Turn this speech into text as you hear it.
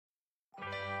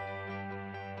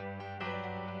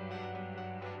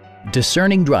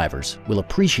Discerning drivers will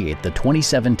appreciate the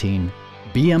 2017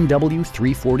 BMW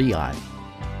 340i.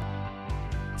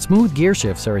 Smooth gear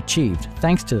shifts are achieved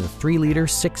thanks to the 3-liter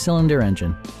 6-cylinder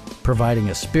engine, providing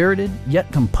a spirited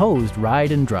yet composed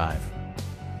ride and drive.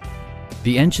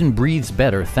 The engine breathes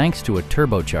better thanks to a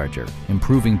turbocharger,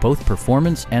 improving both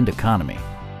performance and economy.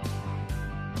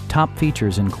 Top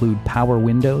features include power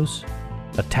windows,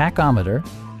 a tachometer,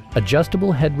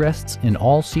 adjustable headrests in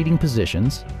all seating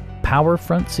positions, power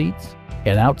front seats,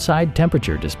 an outside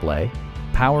temperature display,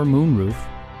 power moonroof,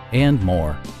 and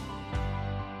more.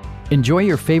 Enjoy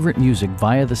your favorite music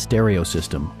via the stereo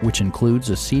system, which includes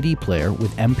a CD player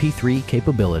with MP3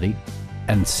 capability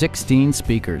and 16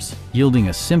 speakers, yielding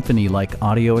a symphony-like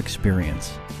audio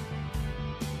experience.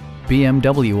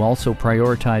 BMW also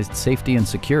prioritized safety and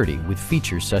security with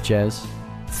features such as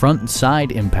front and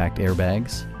side impact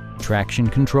airbags, traction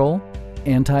control,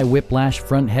 anti-whiplash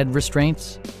front head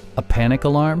restraints, a panic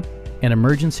alarm, an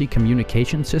emergency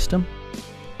communication system,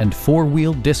 and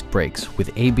 4-wheel disc brakes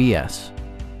with ABS.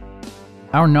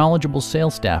 Our knowledgeable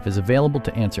sales staff is available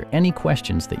to answer any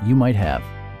questions that you might have.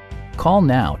 Call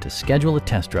now to schedule a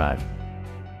test drive.